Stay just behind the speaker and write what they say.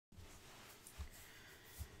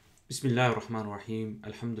Bismillah ar-Rahman ar-Rahim.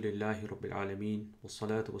 Alhamdulillahi Rabbil Alameen.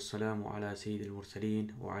 Wassalatu wassalamu ala Sayyidil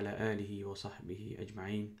Mursaleen wa ala alihi wa sahbihi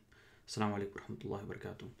ajma'een. Assalamu alaikum wa rahmatullahi wa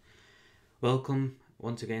barakatuh. Welcome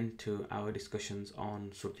once again to our discussions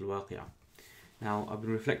on Surah al-Waqiah. Now, I've been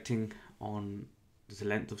reflecting on the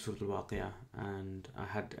length of Surah al-Waqiah, and I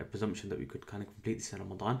had a presumption that we could kind of complete this in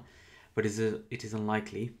Ramadan, but it is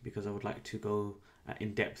unlikely because I would like to go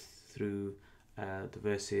in depth through the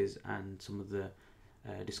verses and some of the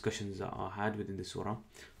discussions that are had within the surah.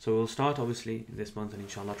 So we'll start obviously this month, and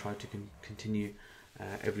inshallah try to continue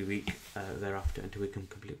every week thereafter until we can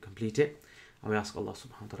complete it, and we ask Allah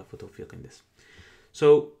subhanahu wa ta'ala for tawfiq in this.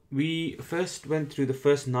 So we first went through the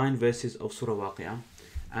first 9 verses of Surah Waqiah,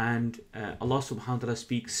 and Allah subhanahu wa ta'ala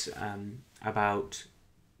speaks about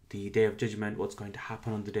the Day of Judgment, what's going to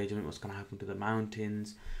happen on the Day of Judgment, what's going to happen to the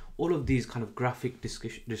mountains, all of these kind of graphic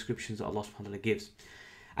descriptions that Allah subhanahu wa ta'ala gives.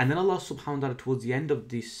 And then Allah subhanahu wa ta'ala, towards the end of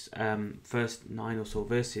this first 9 or so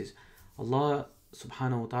verses, Allah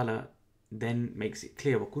subhanahu wa ta'ala then makes it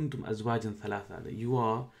clear, وَكُنْتُمْ أَزْوَاجًا ثَلَاثًا, that you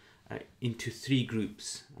are into 3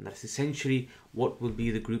 groups, and that's essentially what will be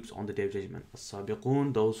the groups on the Day of Judgment.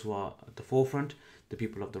 As-Sabiqun, those who are at the forefront, the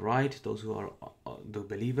people of the right, those who are the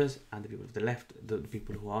believers, and the people of the left, the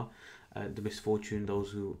people who are the misfortune,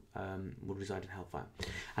 those who will reside in hellfire.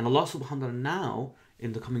 And Allah subhanahu wa ta'ala now,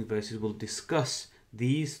 in the coming verses, will discuss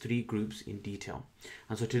these 3 groups in detail.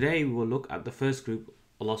 And so today we will look at the first group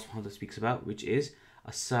Allah subhanahu wa ta'ala speaks about, which is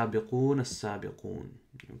as-sabiqun as-sabiqun,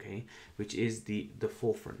 okay, which is the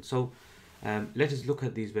forefront. So let us look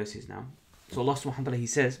at these verses now. So Allah subhanahu wa ta'ala, He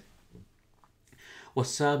says,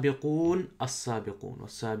 was-sabiqun as-sabiqun,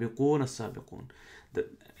 was-sabiqun as-sabiqun.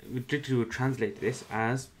 We literally would translate this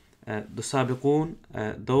as the sabiqun,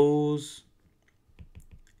 those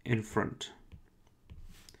in front,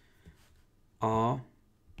 are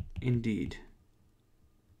indeed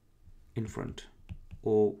in front,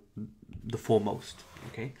 or the foremost.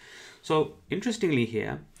 Okay, so interestingly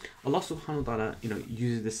here, Allah subhanahu wa ta'ala,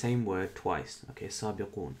 uses the same word twice. Okay,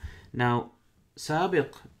 sabiqun. Now,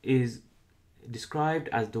 sabiq is described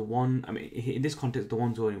as the one, in this context, the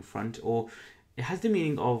ones who are in front, or it has the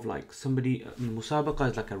meaning of like somebody,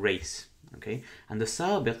 musabaqa is like a race, okay, and the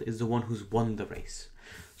sabiq is the one who's won the race.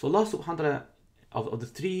 So Allah subhanahu wa ta'ala, of the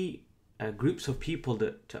 3 groups of people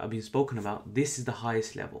that are being spoken about, this is the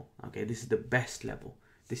highest level, okay, this is the best level,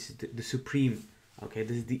 this is the supreme, okay,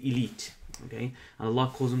 this is the elite, okay, and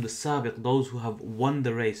Allah calls them the sabiq, those who have won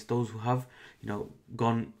the race, those who have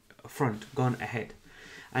gone front, gone ahead.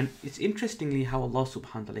 And it's interestingly how Allah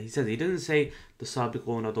subhanahu wa ta'ala, He says, He doesn't say the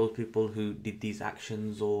sabiqun are those people who did these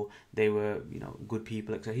actions, or they were good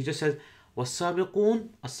people, etc. He just says was-sabiqun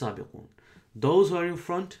as-sabiqun, those who are in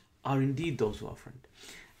front are indeed those who are front.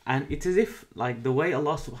 And it's as if, like, the way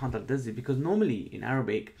Allah subhanahu wa ta'ala does it, because normally in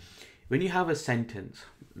Arabic, when you have a sentence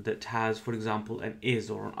that has, for example, an is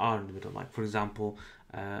or an are in the middle, like for example,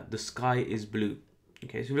 the sky is blue.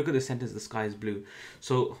 Okay, so if you look at the sentence, the sky is blue.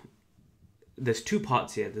 So there's 2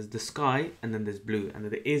 parts here. There's the sky and then there's blue, and then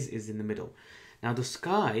the is in the middle. Now the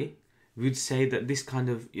sky, we would say that this kind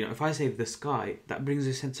of, if I say the sky, that brings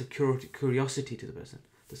a sense of curiosity to the person.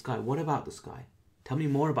 The sky, what about the sky? Tell me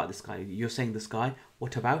more about the sky. You're saying the sky,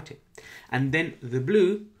 what about it? And then the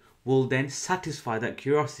blue will then satisfy that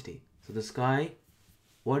curiosity. So the sky,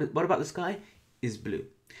 what about the sky? Is blue.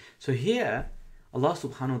 So here, Allah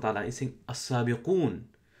subhanahu wa ta'ala is saying as-sabiqun,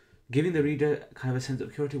 giving the reader kind of a sense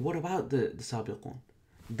of curiosity. What about the sabiqun?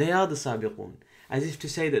 They are the sabiqun. As if to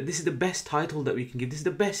say that this is the best title that we can give. This is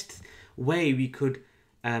the best way we could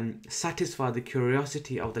satisfy the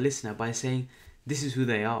curiosity of the listener by saying this is who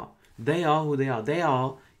they are. They are who they are. They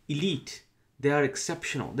are elite. They are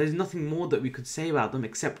exceptional. There's nothing more that we could say about them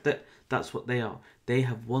except that that's what they are. They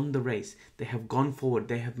have won the race. They have gone forward.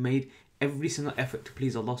 They have made every single effort to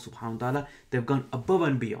please Allah subhanahu wa ta'ala. They've gone above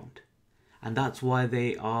and beyond. And that's why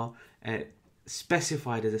they are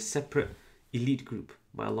specified as a separate elite group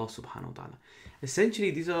by Allah subhanahu wa ta'ala. Essentially,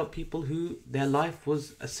 these are people who their life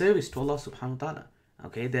was a service to Allah subhanahu wa ta'ala.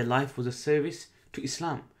 Okay, their life was a service to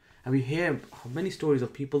Islam. And we hear many stories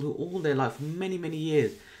of people who all their life, for many, many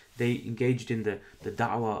years, they engaged in the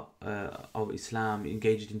da'wah of Islam,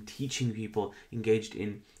 engaged in teaching people, engaged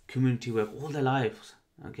in community work all their lives,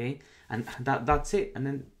 okay? And that's it. And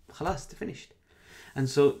then, khalas, they're finished. And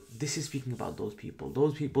so this is speaking about those people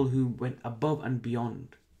who went above and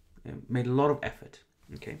beyond, made a lot of effort,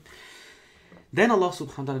 okay? Then Allah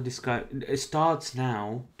subhanahu wa ta'ala starts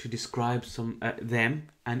now to describe them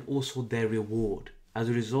and also their reward, as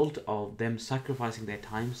a result of them sacrificing their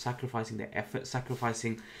time, sacrificing their effort,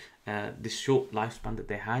 sacrificing this short lifespan that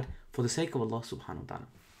they had for the sake of Allah subhanahu wa ta'ala.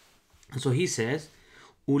 And so He says,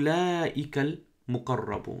 أولئك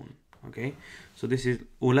المقربون. Okay, so this is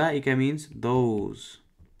أولئك means those.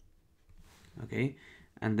 Okay,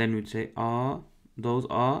 and then we'd say those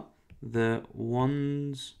are the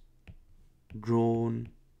ones drawn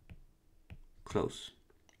close,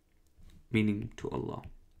 meaning to Allah.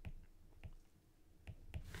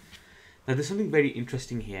 Now there's something very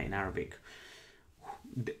interesting here in Arabic.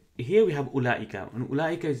 Here we have ulaika, and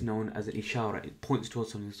ulaika is known as an ishara. It points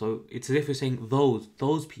towards something. So it's as if we're saying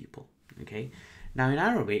those people. Okay. Now in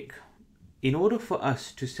Arabic, in order for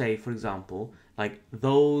us to say, for example, like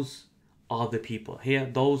those are the people. Here,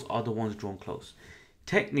 those are the ones drawn close.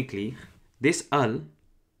 Technically, this al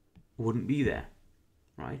wouldn't be there,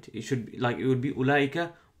 right? It should be like it would be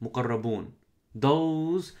ulaika muqarrabun.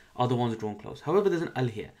 Those are the ones drawn close. However, there's an al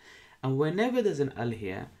here, and whenever there's an al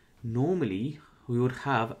here, normally we would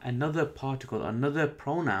have another particle, another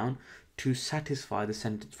pronoun to satisfy the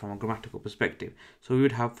sentence from a grammatical perspective. So we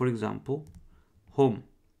would have, for example, hum.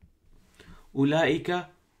 Ulaika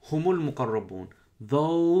humul muqarrabun.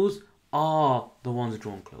 Those are the ones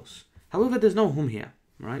drawn close. However, there's no hum here,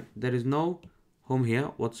 right? There is no hum here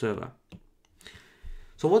whatsoever.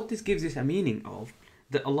 So what this gives us a meaning of,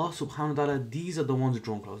 that Allah subhanahu wa ta'ala, these are the ones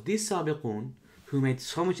drawn close. These sabiqun who made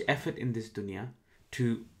so much effort in this dunya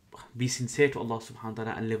to be sincere to Allah subhanahu wa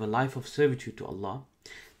ta'ala and live a life of servitude to Allah,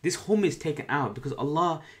 this hum is taken out because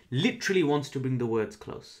Allah literally wants to bring the words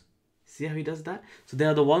close. See how he does that? So they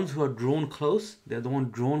are the ones who are drawn close. They are the ones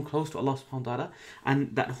drawn close to Allah subhanahu wa ta'ala.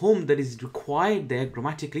 And that hum that is required there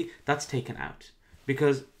grammatically, that's taken out.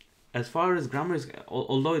 Because as far as grammar is,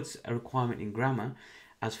 although it's a requirement in grammar,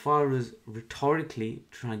 as far as rhetorically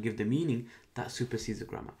trying to give the meaning, that supersedes the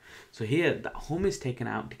grammar. So here, that hum is taken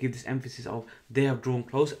out to give this emphasis of they have drawn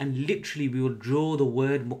close, and literally we will draw the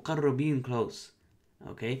word muqarrabin close.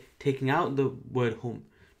 Okay, taking out the word hum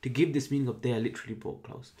to give this meaning of they are literally brought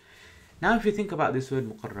close. Now, if you think about this word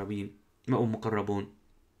muqarrabin or muqarrabun,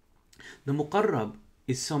 the muqarrab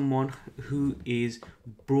is someone who is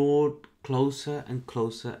brought closer and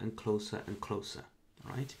closer and closer and closer,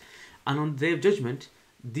 right? And on the Day of Judgment,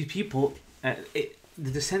 the people,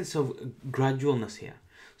 the sense of gradualness here.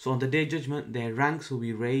 So on the Day of Judgment, their ranks will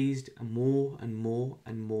be raised more and more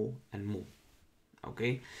and more and more.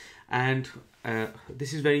 Okay, and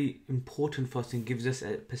this is very important for us and gives us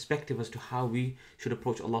a perspective as to how we should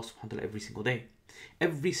approach Allah subhanahu wa ta'ala every single day.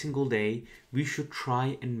 Every single day, we should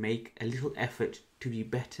try and make a little effort to be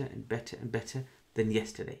better and better and better than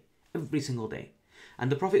yesterday. Every single day.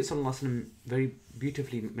 And the Prophet ﷺ very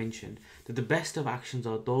beautifully mentioned that the best of actions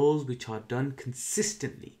are those which are done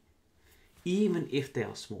consistently, even if they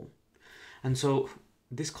are small. And so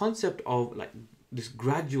this concept of like this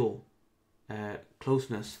gradual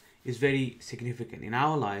closeness is very significant in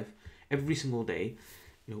our life. Every single day,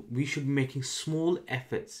 we should be making small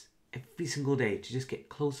efforts every single day to just get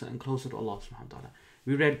closer and closer to Allah subhanahu wa ta'ala.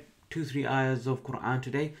 We read 2-3 ayahs of Quran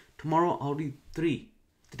today. Tomorrow I'll read 3.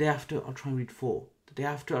 The day after I'll try and read 4. The day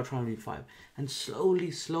after I'll try and read 5. And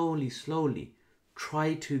slowly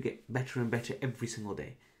try to get better and better every single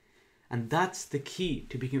day. And that's the key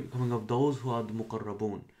to becoming of those who are the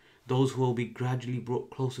muqarrabun, those who will be gradually brought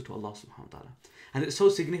closer to Allah subhanahu wa ta'ala. And it's so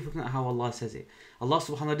significant how Allah says it. Allah subhanahu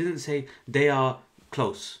wa ta'ala didn't say they are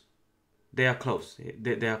close. They are close.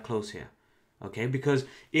 They are close here. Okay, because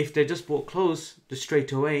if they're just brought close just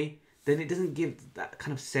straight away, then it doesn't give that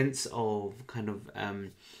kind of sense of kind of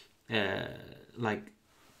like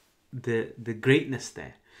the greatness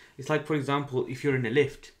there. It's like, for example, if you're in a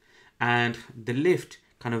lift and the lift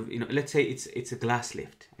kind of, let's say it's a glass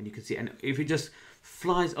lift and you can see, and if it just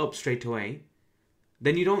flies up straight away,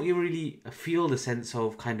 then you don't even really feel the sense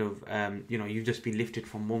of kind of, you've just been lifted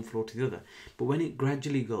from one floor to the other. But when it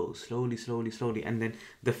gradually goes, slowly, and then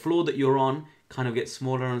the floor that you're on kind of gets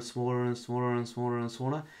smaller and smaller and smaller and smaller and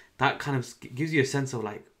smaller, that kind of gives you a sense of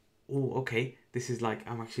like, oh, okay, this is like,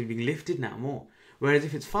 I'm actually being lifted now more. Whereas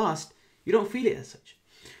if it's fast, you don't feel it as such.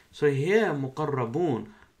 So here, muqarrabun,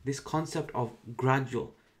 this concept of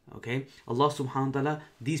gradual, okay, Allah subhanahu wa ta'ala,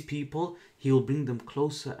 these people, He will bring them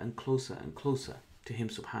closer and closer and closer to Him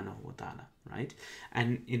subhanahu wa ta'ala, right?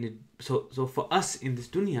 And so for us in this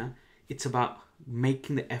dunya, it's about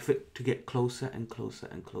making the effort to get closer and closer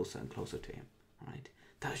and closer and closer to Him, right?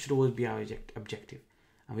 That should always be our objective.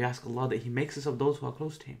 And we ask Allah that He makes us of those who are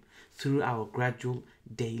close to Him through our gradual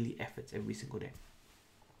daily efforts every single day.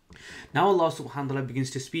 Now Allah subhanahu wa ta'ala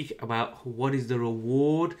begins to speak about what is the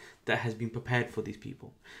reward that has been prepared for these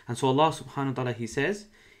people. And so Allah subhanahu wa ta'ala, He says,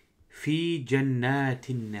 Fi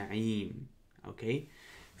jannatin na'im. Okay,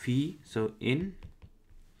 fi, so in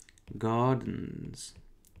gardens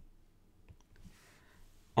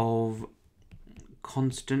of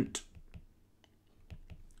constant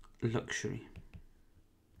luxury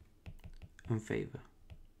and favor.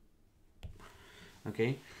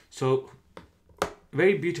 Okay, so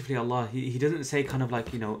very beautifully Allah, he doesn't say kind of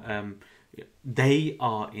like, you know, they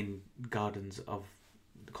are in gardens of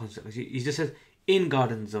constant luxury. He just says in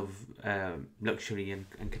gardens of luxury and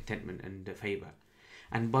contentment and favor.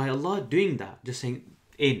 And by Allah doing that, just saying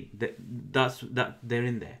in, that they're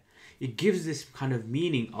in there, it gives this kind of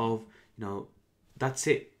meaning of, you know, that's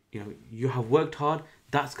it, you know, you have worked hard,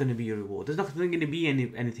 that's going to be your reward. There's not going to be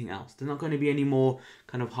anything else. There's not going to be any more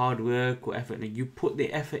kind of hard work or effort. And you put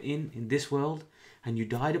the effort in this world and you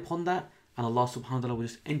died upon that, and Allah subhanahu wa ta'ala will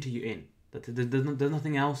just enter you in. There's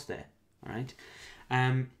nothing else there. All right.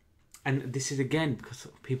 And this is again because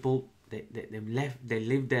people they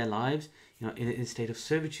live their lives, you know, in a state of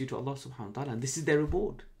servitude to Allah subhanahu wa ta'ala, and this is their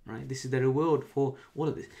reward, right? This is their reward for all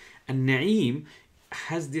of this. And na'im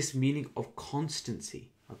has this meaning of constancy.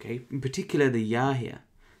 Okay, in particular the ya here.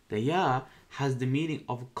 The ya has the meaning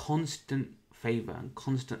of constant favor and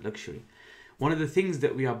constant luxury. One of the things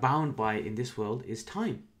that we are bound by in this world is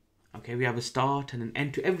time. Okay, we have a start and an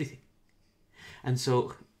end to everything. And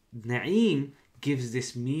so na'im gives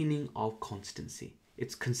this meaning of constancy.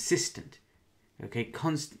 It's consistent. Okay,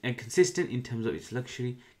 consistent in terms of its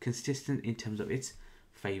luxury, consistent in terms of its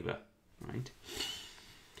favor, right?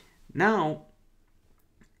 Now,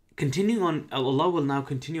 continuing on, Allah will now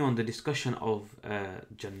continue on the discussion of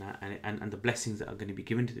Jannah and the blessings that are going to be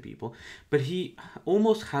given to the people. But he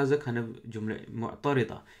almost has a kind of jumla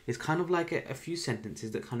mu'tarida. It's kind of like a few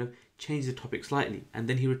sentences that kind of change the topic slightly. And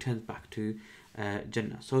then he returns back to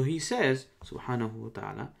Jannah. So he says, subhanahu wa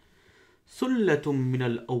ta'ala, ثُلَّةٌ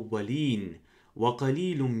مِّنَ الْأَوَّلِينَ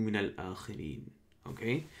وَقَلِيلٌ مِّنَ الْآخِرِينَ.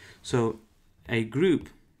 Okay, so a group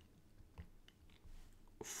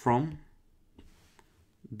from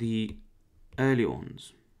the early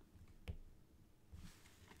ones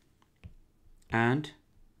and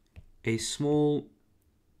a small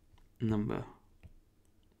number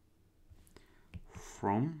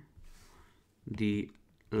from the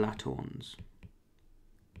latter ones.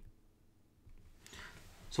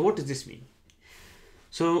 So what does this mean?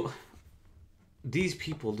 So these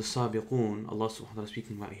people, the Sabiqun, Allah subhanahu wa ta'ala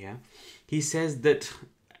speaking about here, he says that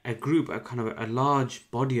a group, a kind of a large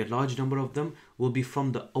body, a large number of them will be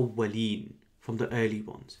from the awwaleen, from the early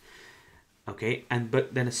ones. Okay,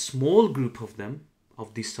 but then a small group of them,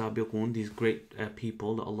 of these Sabiqun, these great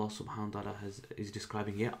people that Allah subhanahu wa ta'ala is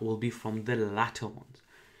describing here, will be from the latter ones.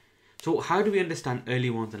 So how do we understand early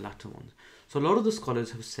ones and latter ones? So a lot of the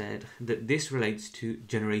scholars have said that this relates to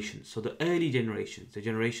generations. So the early generations, the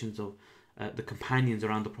generations of the companions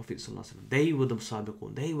around the Prophet ﷺ, they were the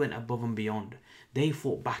Sabiqun. They went above and beyond. They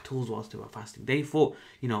fought battles whilst they were fasting. They fought,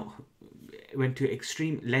 you know, went to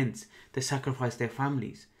extreme lengths. They sacrificed their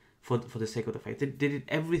families for the sake of the faith. They did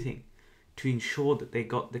everything to ensure that they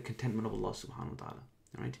got the contentment of Allah subhanahu wa ta'ala.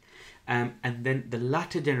 Right? And then the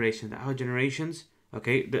latter generations, our generations,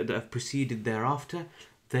 okay, that have preceded thereafter,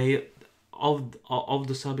 they of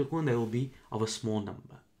the Sabiqun, they will be of a small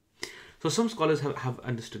number. So some scholars have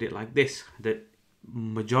understood it like this, that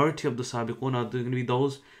majority of the Sabiqun are going to be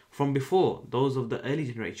those from before, those of the early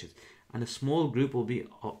generations, and a small group will be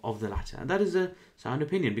of the latter. And that is a sound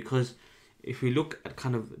opinion, because if we look at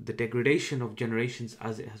kind of the degradation of generations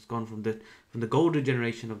as it has gone from the golden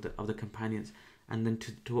generation of the companions and then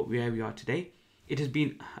to where we are today, it has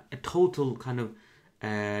been a total kind of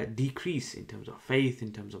decrease in terms of faith,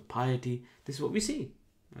 in terms of piety. This is what we see.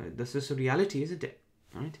 That's just a reality, isn't it?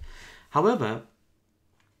 Right? However,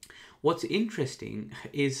 what's interesting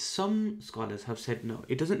is some scholars have said no,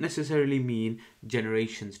 it doesn't necessarily mean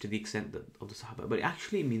generations to the extent of the Sahaba, but it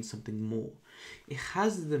actually means something more. It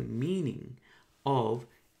has the meaning of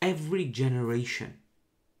every generation.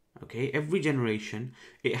 Okay, every generation,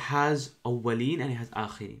 it has awwaleen and it has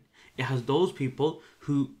akhirin. It has those people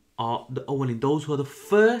who are the awwaleen, those who are the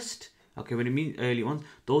first. Okay, when it means early ones,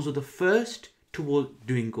 those are the first towards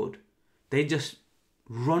doing good. They just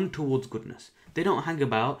run towards goodness. They don't hang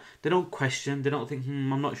about. They don't question. They don't think,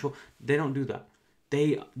 I'm not sure. They don't do that.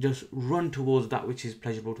 They just run towards that which is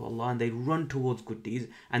pleasurable to Allah, and they run towards good deeds,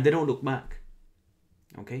 and they don't look back.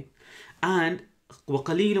 Okay, and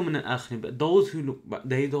وَقَلِيلٌ مِنَ الْآخِرِينَ, but those who look back,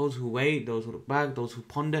 those who wait, those who look back, those who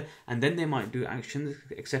ponder, and then they might do actions,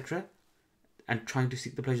 etc., and trying to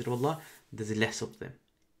seek the pleasure of Allah, there's less of them.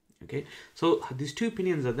 Okay, so these two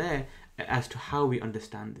opinions are there as to how we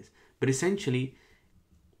understand this, but essentially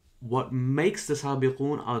what makes the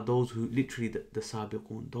Sabiqun are those who literally the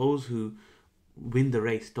Sabiqun, those who win the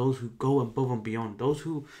race, those who go above and beyond, those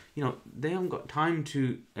who, you know, they haven't got time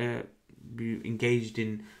to be engaged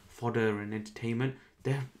in fodder and entertainment.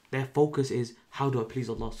 Their focus is, how do I please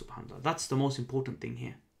Allah subhanahu wa ta'ala? That's the most important thing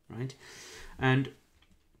here, right? And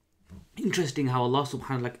interesting how Allah subhanahu wa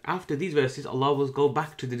ta'ala, like after these verses, Allah will go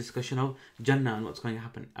back to the discussion of Jannah and what's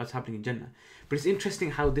happening in Jannah. But it's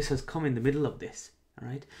interesting how this has come in the middle of this, all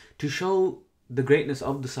right? To show the greatness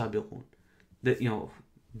of the Sabiqun. That, you know,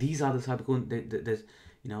 these are the Sabiqun, there's,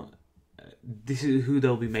 you know, this is who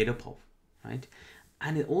they'll be made up of, right?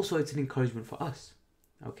 And it's an encouragement for us,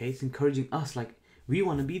 okay? It's encouraging us, like, we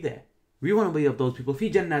want to be there. We want to be of those people, fi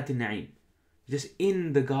jannatin na'im, just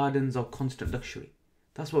in the gardens of constant luxury.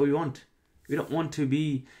 That's what we want. We don't want to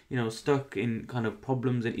be, you know, stuck in kind of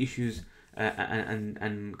problems and issues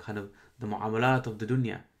and kind of the mu'amalat of the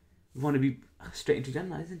dunya. We want to be straight into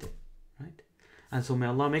Jannah, isn't it? Right? And so may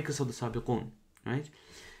Allah make us of the Sabiqun, right?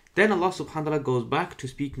 Then Allah subhanahu wa ta'ala goes back to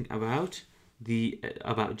speaking about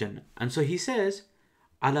about Jannah. And so He says,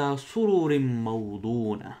 ala sururim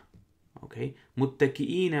mawduna. Okay?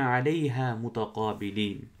 Muttaki'ina alayha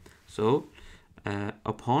mutaqabilin. So,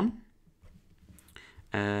 upon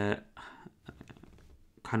kind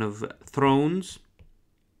of thrones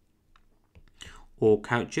or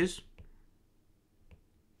couches,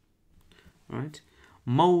 right?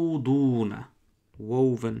 Mawduna,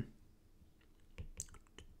 woven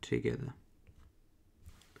together.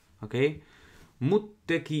 Okay?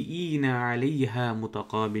 Muttaki'ina alayha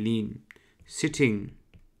mutaqabilin, sitting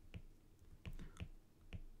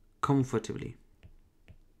comfortably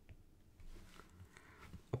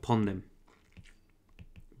upon them,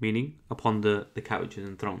 meaning upon the couches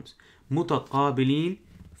and thrones. Mutaqabilin,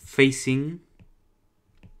 facing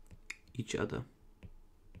each other.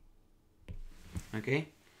 Okay?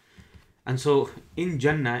 And so in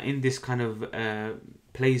Jannah, in this kind of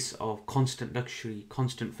place of constant luxury,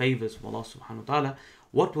 constant favors from Allah subhanahu wa ta'ala,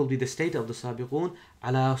 what will be the state of the Sabiqun?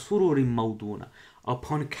 Ala sururim mawduna,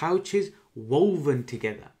 upon couches woven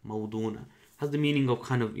together. Mawduna has the meaning of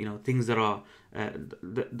kind of, you know, things that are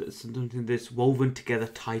something that's woven together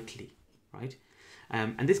tightly, right?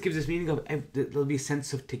 And this gives us meaning of there'll be a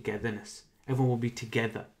sense of togetherness. Everyone will be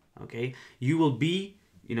together, okay? You will be,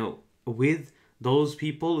 you know, with those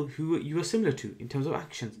people who you are similar to in terms of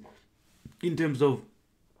actions, in terms of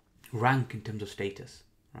rank, in terms of status,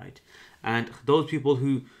 right? And those people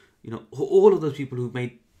who, you know, all of those people who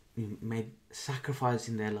made sacrifice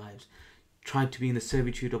in their lives, tried to be in the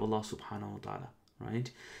servitude of Allah subhanahu wa ta'ala, right?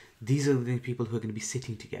 These are the people who are going to be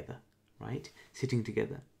sitting together, right? Sitting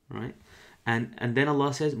together, right? And then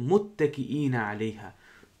Allah says, muttaki'ina alayha,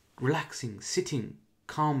 relaxing, sitting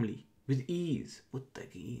calmly, with ease,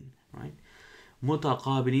 muttaki'in, right?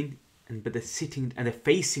 Mutaqabilin, but they're sitting and they're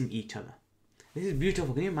facing each other. This is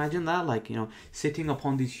beautiful. Can you imagine that? Like, you know, sitting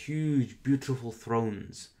upon these huge, beautiful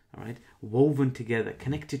thrones, all right? Woven together,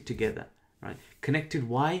 connected together, right? Connected,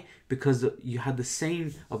 why? Because you had the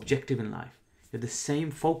same objective in life. You had the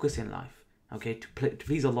same focus in life, okay? To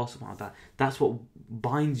please Allah subhanahu wa ta'ala. That's what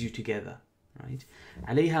binds you together, right?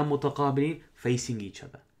 Alayha mutaqabilin, facing each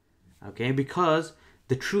other, okay? Because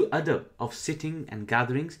the true adab of sitting and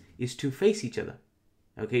gatherings is to face each other.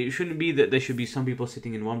 Okay, it shouldn't be that there should be some people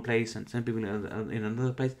sitting in one place and some people in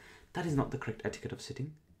another place. That is not the correct etiquette of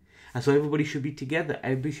sitting. And so everybody should be together.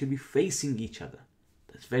 Everybody should be facing each other.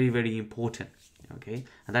 That's very, very important. Okay,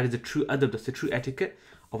 and that is the true adab. That's the true etiquette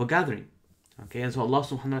of a gathering. Okay, and so Allah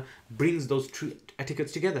subhanahu wa ta'ala brings those true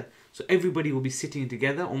etiquettes together. So everybody will be sitting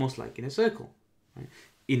together almost like in a circle, right?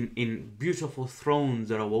 In beautiful thrones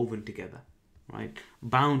that are woven together, right?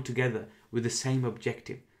 Bound together with the same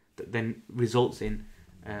objective that then results in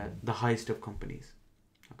the highest of companies.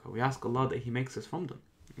 Okay, we ask Allah that He makes us from them.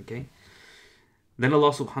 Okay. Then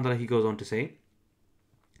Allah subhanahu wa ta'ala, He goes on to say,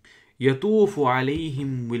 يَطُوفُ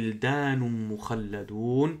عَلَيْهِمْ وِلْدَانٌ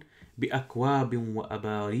مُخَلَّدُونَ بِأَكْوَابٍ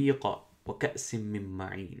وَأَبَارِيقَ وَكَأْسٍ مِّن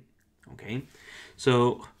مَّعِينٍ. Okay.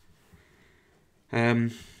 So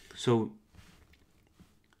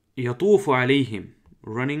يَطُوفُ عَلَيْهِمْ,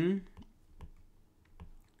 running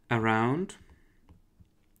around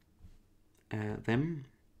them,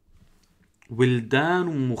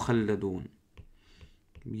 وِلْدَانٌ مُخَلَّدُونَ,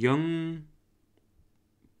 young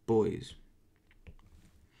boys.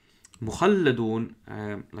 مُخَلَّدُونَ,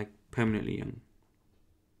 like permanently young.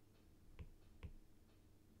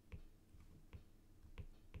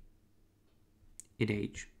 In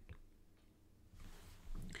age.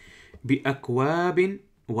 بِأَكْوَابٍ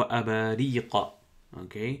وَأَبَارِيقَ.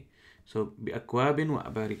 Okay, so بِأَكْوَابٍ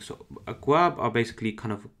وَأَبَارِيقَ. So akwab are basically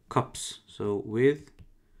kind of cups. So with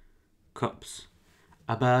cups.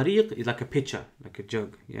 Abariq is like a pitcher, like a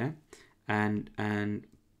jug, yeah, and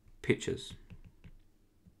pitchers.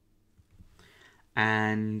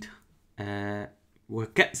 And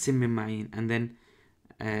وَكَأْسٍ مِّن مَّعِينٍ, and then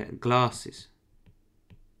glasses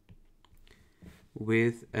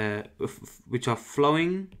with which are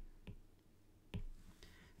flowing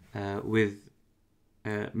with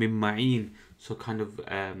min ma'in, so kind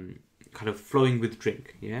of flowing with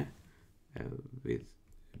drink, yeah, with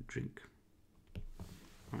drink,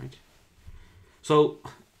 right? So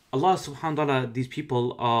Allah subhanahu wa ta'ala, these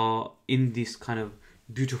people are in this kind of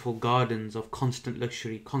beautiful gardens of constant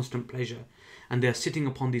luxury, constant pleasure, and they are sitting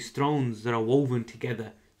upon these thrones that are woven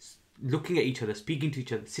together, looking at each other, speaking to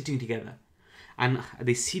each other, sitting together, and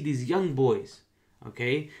they see these young boys,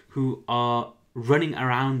 okay, who are running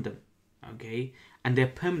around them, okay, and they're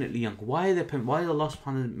permanently young. Why are they? Why is Allah subhanahu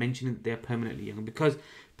wa ta'ala mentioning that they're permanently young? Because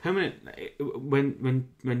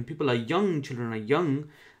when people are young, children are young,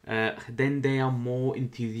 then they are more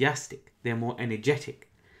enthusiastic, they're more energetic,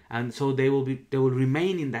 and so they will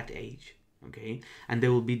remain in that age, okay, and they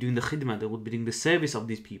will be doing the khidmah, they will be doing the service of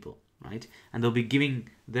these people, right? And they'll be giving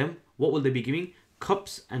them, what will they be giving?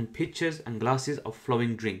 Cups and pitchers and glasses of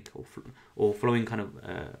flowing drink, or flowing kind of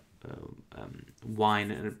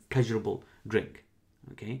wine and a pleasurable drink,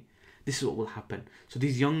 okay? This is what will happen. So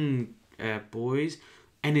these young boys,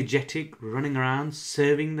 energetic, running around,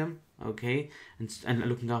 serving them, okay, and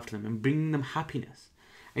looking after them and bringing them happiness.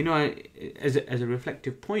 You know, as a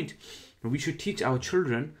reflective point, we should teach our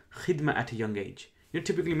children khidmah at a young age. You know,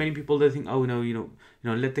 typically many people, they think, oh no, you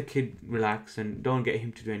know, let the kid relax and don't get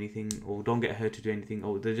him to do anything, or don't get her to do anything,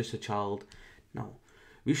 or they're just a child. No,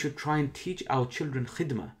 we should try and teach our children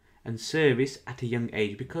khidmah and service at a young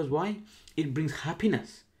age. Because why? It brings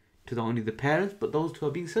happiness to not only the parents, but those who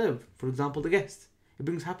are being served. For example, the guests. It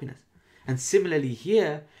brings happiness. And similarly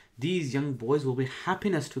here, these young boys will bring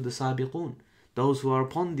happiness to the sabiqun, those who are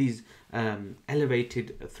upon these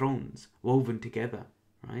elevated thrones, woven together,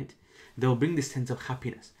 right? They will bring this sense of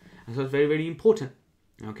happiness. And so it's very, very important,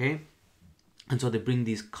 okay? And so they bring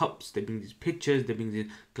these cups, they bring these pitchers, they bring these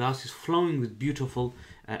glasses flowing with beautiful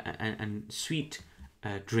and sweet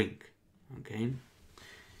drink, okay?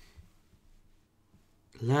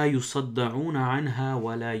 لا يصدعون عنها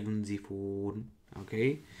ولا ينزفون.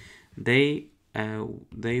 Okay, they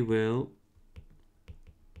will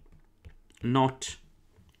not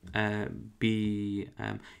be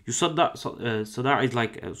yusadda. Sadar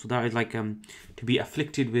is like to be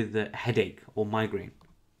afflicted with a headache or migraine.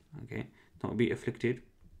 Okay, not be afflicted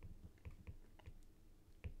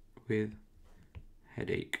with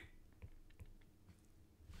headache.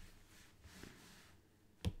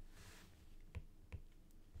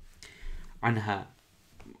 Anha,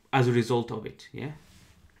 as a result of it, yeah,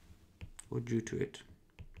 or due to it.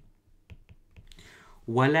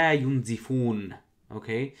 Wala yunzifun.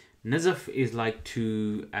 Okay, nazaf is like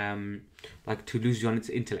to lose your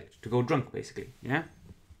intellect, to go drunk, basically, yeah.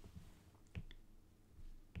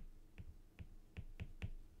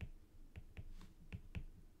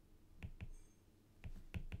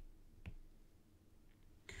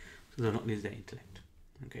 So they'll not lose their intellect.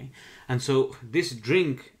 Okay, and so this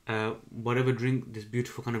drink, whatever drink, this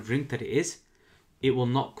beautiful kind of drink that it is, it will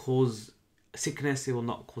not cause sickness, it will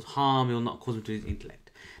not cause harm, it will not cause them to lose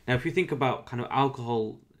intellect. Now, if you think about kind of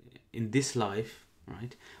alcohol in this life,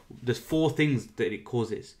 right, there's 4 things that it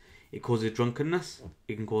causes. It causes drunkenness,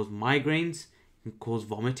 it can cause migraines, it can cause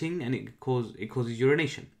vomiting, and it causes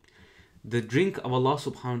urination. The drink of Allah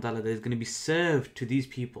subhanahu wa ta'ala that is going to be served to these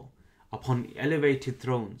people upon elevated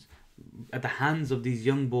thrones, at the hands of these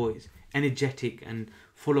young boys, energetic and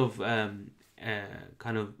full of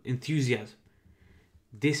kind of enthusiasm,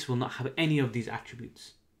 this will not have any of these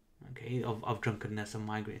attributes, okay, of drunkenness and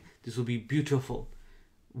migraine. This will be beautiful,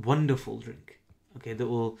 wonderful drink, okay, that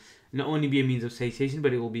will not only be a means of satiation,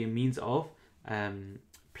 but it will be a means of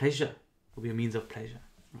pleasure. It will be a means of pleasure,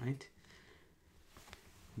 right?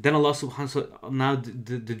 Then Allah subhanahu wa ta'ala, now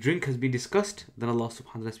the drink has been discussed, then Allah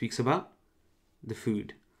subhanahu wa ta'ala speaks about the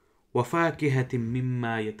food. وَفَاكِهَةٍ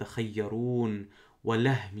مِّمَّا يَتَخَيَّرُونَ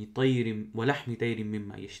وَلَحْمِ طَيْرٍ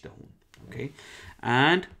مِّمَّا يَشْتَهُونَ. Okay,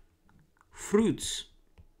 and fruits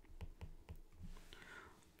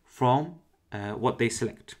from what they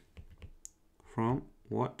select. From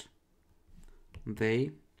what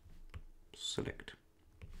they select.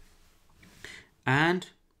 And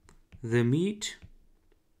the meat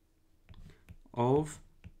of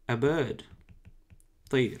a bird.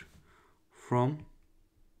 طير. From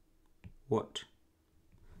what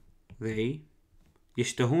they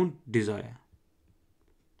يشتهون, desire.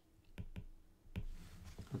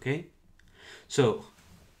 Okay, so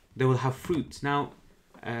they will have fruits. Now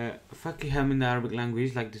fakiha in the Arabic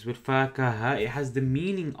language, like this word fakaha, it has the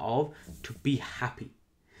meaning of to be happy.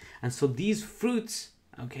 And so these fruits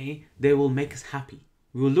okay, they will make us happy.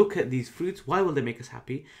 We will look at these fruits. Why will they make us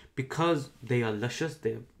happy? Because they are luscious,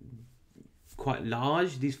 they're quite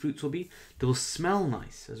large, these fruits will be. They will smell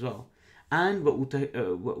nice as well. And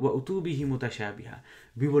وَأُتُوبِهِ مُتَشَابِهًا,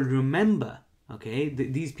 we will remember, okay,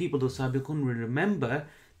 these people, those sabiqun, will remember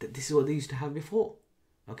that this is what they used to have before,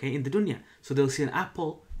 okay, in the dunya. So they'll see an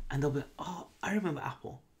apple and they'll be, oh, I remember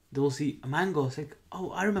apple. They will see a mango, it's like,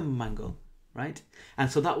 oh, I remember mango, right? And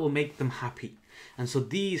so that will make them happy. And so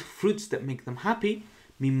these fruits that make them happy,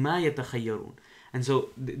 مِمَّا يَتَخَيَّرُونَ. And so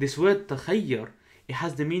this word takhayyar, it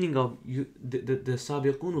has the meaning of the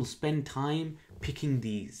sabiqun will spend time picking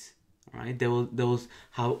these, right? They will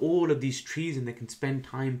have all of these trees and they can spend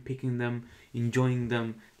time picking them, enjoying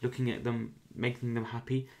them, looking at them, making them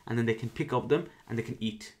happy, and then they can pick up them and they can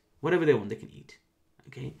eat whatever they want. They can eat,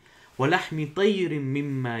 okay. وَلَحْمِ طَيْرٍ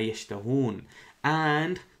مِمَّا يَشْتَهُونَ,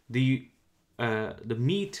 and the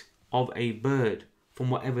meat of a bird from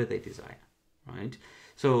whatever they desire, right?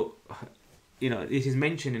 So, you know, it is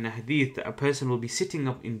mentioned in a hadith that a person will be sitting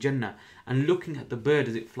up in Jannah and looking at the bird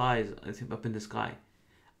as it flies up in the sky,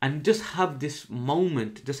 and just have this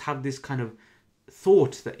moment, just have this kind of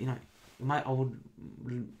thought that, you know, I would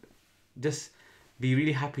just be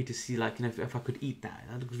really happy to see, like, you know, if I could eat that.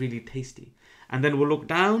 That looks really tasty. And then we'll look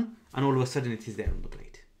down and all of a sudden it is there on the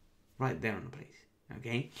plate. Right there on the plate.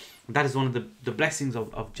 Okay? That is one of the blessings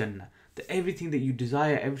of Jannah. That everything that you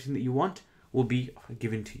desire, everything that you want will be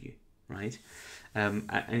given to you. Right?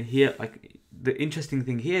 And here, like, the interesting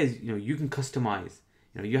thing here is, you know, you can customize.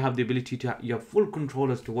 You know, you have the ability to you have full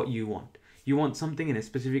control as to what you want. You want something in a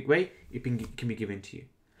specific way, it can be given to you.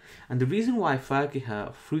 And the reason why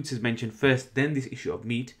fakiha, fruits, is mentioned first, then this issue of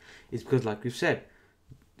meat, is because, like we've said,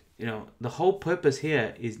 you know, the whole purpose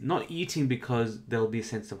here is not eating because there'll be a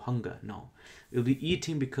sense of hunger. No, it'll be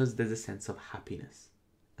eating because there's a sense of happiness,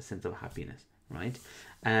 right?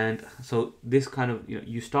 And so this kind of, you know,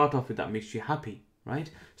 you start off with that makes you happy,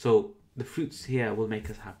 right? So the fruits here will make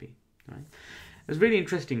us happy, right? It's really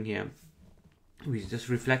interesting here. We just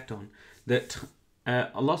reflect on that.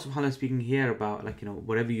 Allah subhanahu wa ta'ala is speaking here about, like, you know,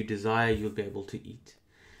 whatever you desire, you'll be able to eat.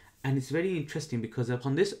 And it's very interesting because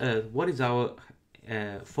upon this earth, what is our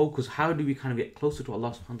focus? How do we kind of get closer to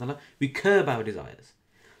Allah subhanahu wa ta'ala? We curb our desires.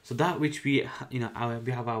 So that which we, you know,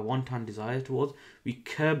 we have our one-time desire towards, we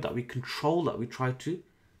curb that, we control that, we try to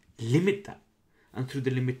limit that. And through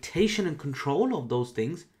the limitation and control of those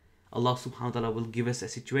things, Allah subhanahu wa ta'ala will give us a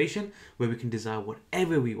situation where we can desire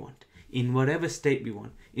whatever we want, in whatever state we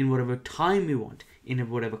want, in whatever time we want, in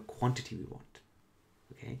whatever quantity we want.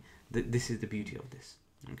 Okay, this is the beauty of this.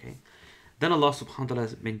 Okay, then Allah subhanahu wa ta'ala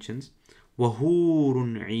mentions وَهُورٌ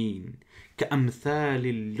عِينٌ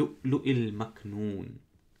كَأَمْثَالِ اللُّؤْلُؤِ الْمَكْنُونِ.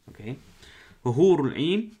 Okay, وَهُورٌ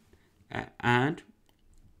عِينٌ, and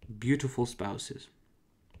beautiful spouses.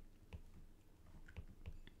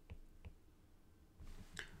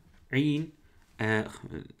 Ain,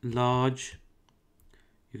 large,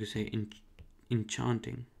 you could say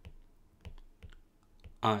enchanting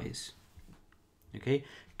eyes. Okay,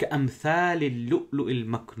 كَأَمْثَالِ اللُّؤْلُؤِ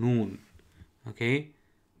الْمَكْنُونِ. Okay,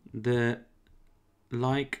 the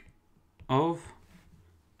like of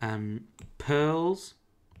pearls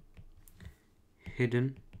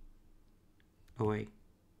hidden away.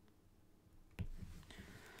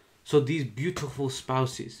 So these beautiful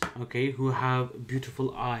spouses, okay, who have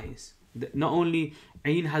beautiful eyes. Not only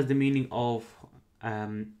Ain has the meaning of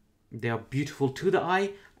they are beautiful to the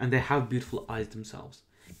eye and they have beautiful eyes themselves.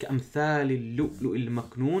 كَأَمْثَالِ اللُّؤْلُؤِ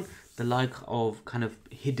الْمَكْنُونِ, the like of kind of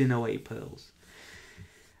hidden away pearls.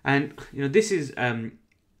 And, you know, this is, I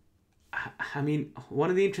mean, one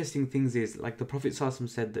of the interesting things is, like the Prophet ﷺ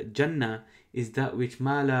said, that Jannah is that which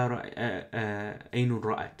مَا لَا عَيْنٌ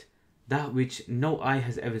رَأَتْ, that which no eye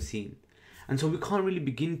has ever seen. And so we can't really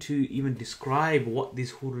begin to even describe what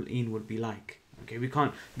this Hurul Ain would be like. Okay, we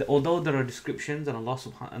can't, although there are descriptions, and Allah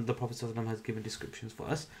subhanahu and the Prophet ﷺ has given descriptions for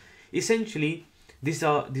us, essentially these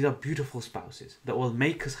are beautiful spouses that will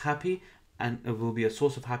make us happy and will be a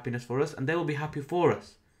source of happiness for us, and they will be happy for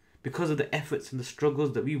us because of the efforts and the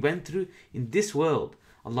struggles that we went through in this world.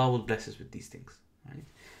 Allah will bless us with these things, right?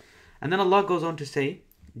 And then Allah goes on to say,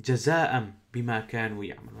 Jaza'an bima kanu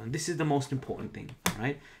ya'malun. This is the most important thing,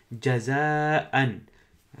 right? Jaza'an,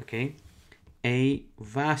 okay, a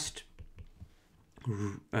vast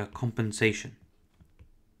compensation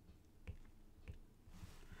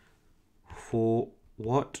for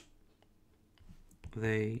what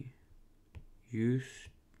they used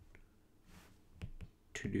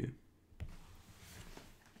to do.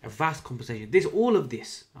 A vast compensation. There's all of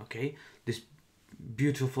this, okay? This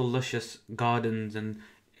beautiful, luscious gardens and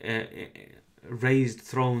raised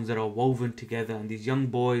thrones that are woven together, and these young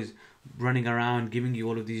boys running around giving you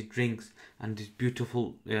all of these drinks, and these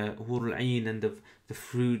beautiful hurul ain, and the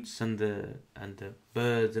fruits and the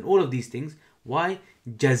birds and all of these things. Why?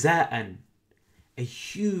 Jaza'an, a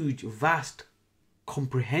huge, vast,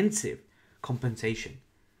 comprehensive compensation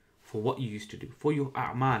for what you used to do, for your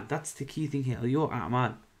a'mal. That's the key thing here, your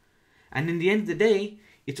a'mal. And in the end of the day,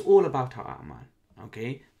 it's all about our a'mal.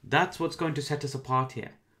 Okay, that's what's going to set us apart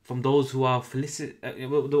here from those who are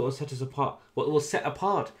what will set us apart. What will set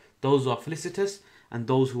apart those who are felicitous and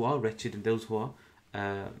those who are wretched, and those who are,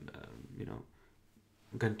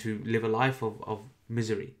 going to live a life of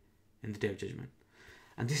misery in the Day of Judgment.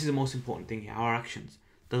 And this is the most important thing here: our actions,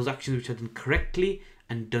 those actions which are done correctly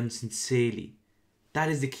and done sincerely. That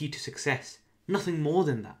is the key to success. Nothing more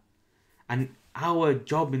than that. And our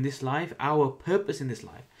job in this life, our purpose in this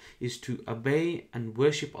life, is to obey and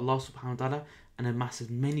worship Allah subhanahu wa ta'ala and amass as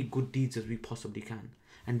many good deeds as we possibly can,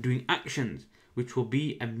 and doing actions which will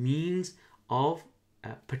be a means of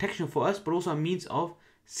protection for us, but also a means of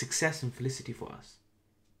success and felicity for us.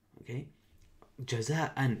 Okay,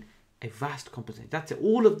 jaza'an, a vast compensation. That's it.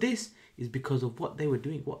 All of this is because of what they were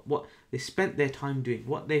doing, what they spent their time doing,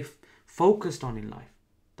 what they focused on in life.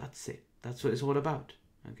 That's it. That's what it's all about.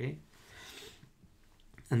 Okay.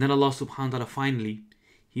 And then Allah subhanahu wa ta'ala finally,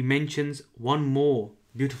 He mentions one more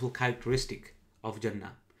beautiful characteristic of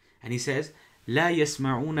Jannah. And He says, لا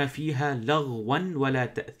يسمعون فيها لغوا ولا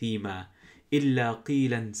تأثيما إلا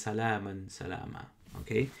قيلا سلاما سلاما.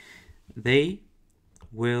 Okay. They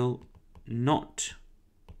will not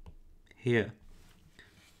hear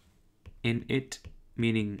in it,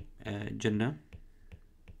 meaning Jannah,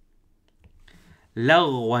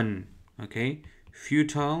 لغوا, okay,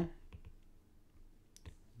 futile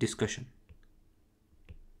discussion,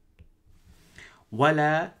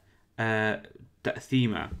 ولا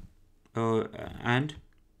تأثيما,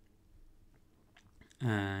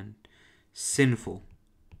 and sinful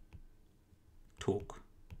talk.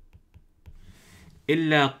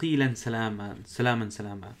 إلا قيلا سلاما سلاما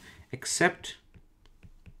سلاما, except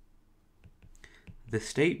the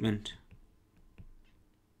statement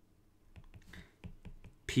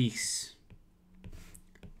peace,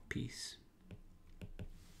 peace.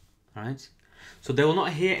 Alright, so they will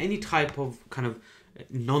not hear any type of kind of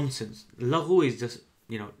nonsense. Laghu is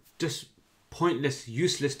just pointless,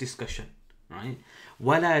 useless discussion, right?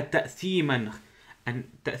 ولا تأثيما, and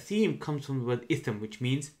ta'thim comes from the word itham, which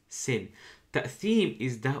means sin. Ta'thim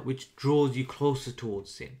is that which draws you closer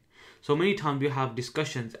towards sin. So many times we have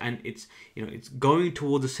discussions and it's going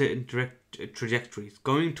towards a certain trajectory. It's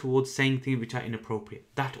going towards saying things which are inappropriate.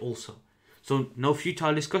 That also. So no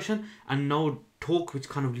futile discussion and no talk which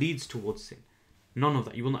kind of leads towards sin. None of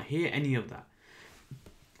that. You will not hear any of that.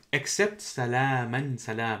 Except salaman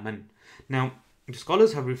salaman. Now, the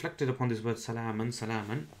scholars have reflected upon this word salaman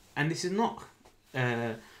salaman, and this is not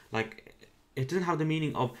it doesn't have the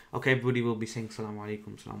meaning of, okay, everybody will be saying salamu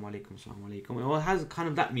alaikum, salamu alaikum, salamu alaikum. It has kind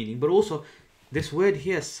of that meaning, but also this word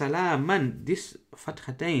here, salaman, this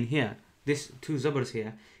fathatain here, this two zabars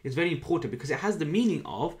here, is very important because it has the meaning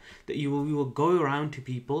of that we will go around to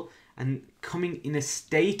people and coming in a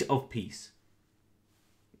state of peace.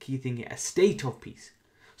 Key thing here, a state of peace.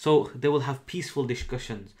 So they will have peaceful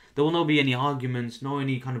discussions. There will not be any arguments, no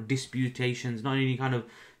any kind of disputations, not any kind of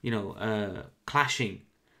clashing,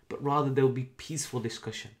 but rather there will be peaceful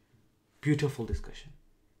discussion, beautiful discussion.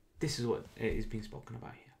 This is what is being spoken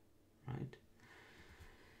about here, right?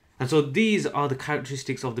 And so these are the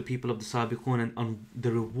characteristics of the people of the Sabiqun, and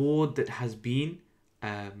the reward that has been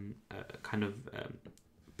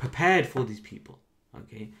prepared for these people,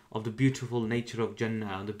 okay, of the beautiful nature of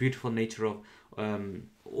Jannah, and the beautiful nature of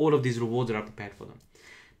all of these rewards that are prepared for them.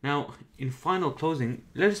 Now, in final closing,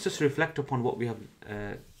 let us just reflect upon what we have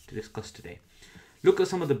discussed today. Look at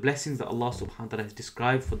some of the blessings that Allah subhanahu wa ta'ala has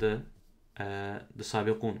described for the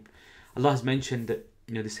Sabiqun. Allah has mentioned that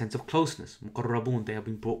the sense of closeness, muqarrabun, they have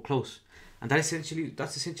been brought close, and that's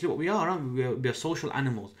essentially what we are, aren't we? We are social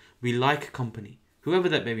animals. We like company, whoever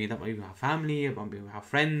that may be. That might be our family, maybe our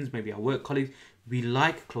friends, maybe our work colleagues. We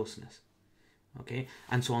like closeness, okay.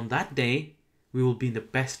 And so on that day, we will be in the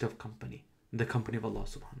best of company, the company of Allah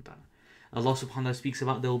subhanahu wa ta'ala. Allah subhanahu wa ta'ala speaks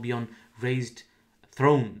about they will be on raised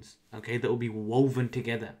thrones, okay, that will be woven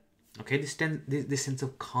together, okay, this sense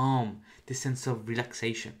of calm, this sense of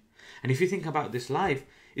relaxation. And if you think about this life,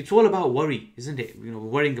 it's all about worry, isn't it? We're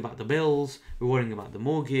worrying about the bills, we're worrying about the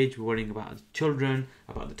mortgage, we're worrying about the children,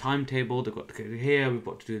 about the timetable, they've got to go here, we've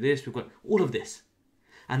got to do this, we've got all of this.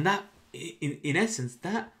 And that, in essence,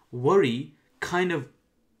 that worry kind of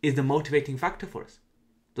is the motivating factor for us.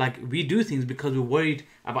 Like, we do things because we're worried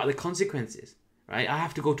about the consequences, right? I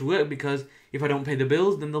have to go to work because if I don't pay the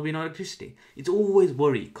bills, then there'll be no electricity. It's always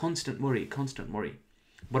worry, constant worry, constant worry.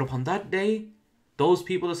 But upon that day, those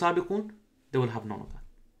people, the Sabiqun, they will have none of that.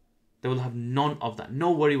 They will have none of that.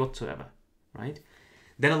 No worry whatsoever, right?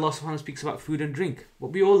 Then Allah subhanahu wa ta'ala speaks about food and drink.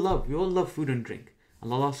 What we all love. We all love food and drink.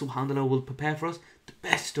 And Allah subhanahu wa ta'ala will prepare for us the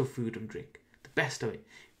best of food and drink. The best of it.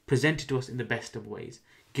 Presented to us in the best of ways.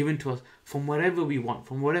 Given to us from wherever we want.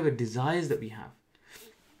 From whatever desires that we have.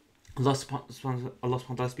 Allah subhanahu wa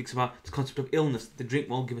ta'ala speaks about this concept of illness. The drink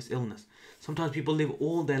won't give us illness. Sometimes people live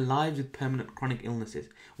all their lives with permanent chronic illnesses.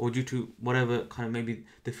 Or due to whatever kind of maybe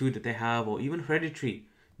the food that they have. Or even hereditary.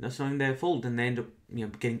 That's not their fault. And they end up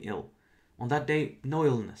getting ill. On that day, no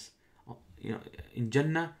illness. In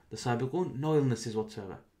Jannah, the Sabiqun, no illnesses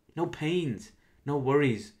whatsoever. No pains, no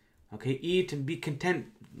worries. Okay, eat and be content,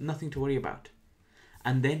 nothing to worry about.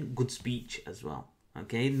 And then good speech as well.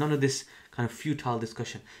 Okay, none of this kind of futile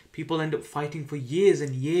discussion. People end up fighting for years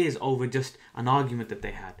and years over just an argument that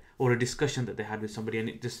they had or a discussion that they had with somebody, and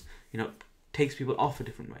it just, takes people off a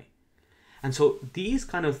different way. And so these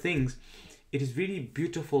kind of things, it is really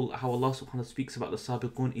beautiful how Allah subhanahu wa ta'ala speaks about the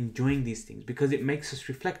Sabiqun enjoying these things, because it makes us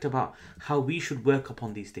reflect about how we should work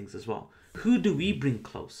upon these things as well. Who do we bring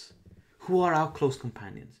close? Who are our close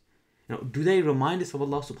companions? Do they remind us of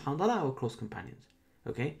Allah subhanahu wa ta'ala, our close companions?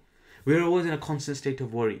 Okay? We're always in a constant state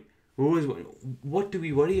of worry. What do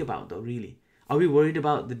we worry about though, really? Are we worried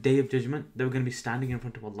about the day of judgment that we're going to be standing in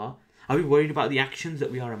front of Allah? Are we worried about the actions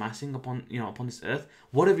that we are amassing upon this earth?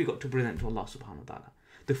 What have we got to present to Allah subhanahu wa ta'ala?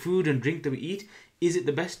 The food and drink that we eat, is it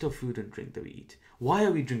the best of food and drink that we eat? Why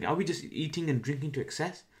are we drinking? Are we just eating and drinking to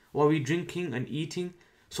excess? Or are we drinking and eating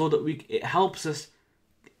so that it helps us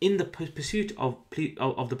in the pursuit of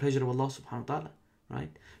the pleasure of Allah subhanahu wa ta'ala?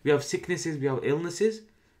 Right? We have sicknesses, we have illnesses.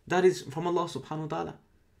 That is from Allah subhanahu wa ta'ala.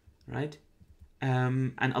 Right?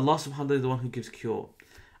 And Allah subhanahu wa ta'ala is the one who gives cure.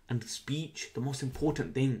 And speech, the most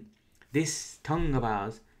important thing. This tongue of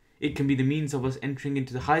ours, it can be the means of us entering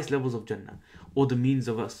into the highest levels of Jannah, or the means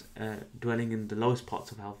of us dwelling in the lowest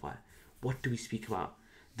parts of hellfire. What do we speak about?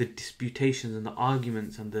 The disputations and the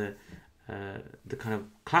arguments and the kind of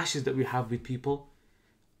clashes that we have with people.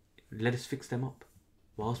 Let us fix them up.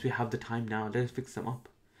 Whilst we have the time now, let us fix them up.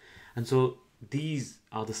 And so these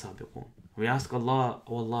are the Sabiqun. We ask Allah,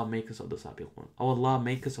 oh Allah, make us of the Sabiqun. Oh Allah,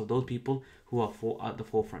 make us of those people who are at the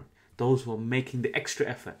forefront. Those who are making the extra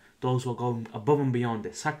effort. Those who are going above and beyond.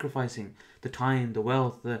 They're sacrificing the time, the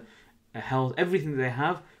wealth, the health, everything that they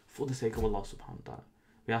have for the sake of Allah subhanahu wa ta'ala.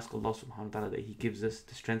 We ask Allah subhanahu wa ta'ala that He gives us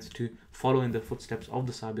the strength to follow in the footsteps of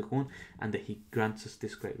the Sabiqun, and that He grants us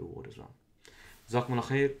this great reward as well. Jazakumullah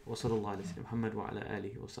khair wa sallallahu alayhi wa sallam Muhammad wa ala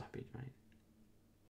alihi wa sahbihi ajma'in.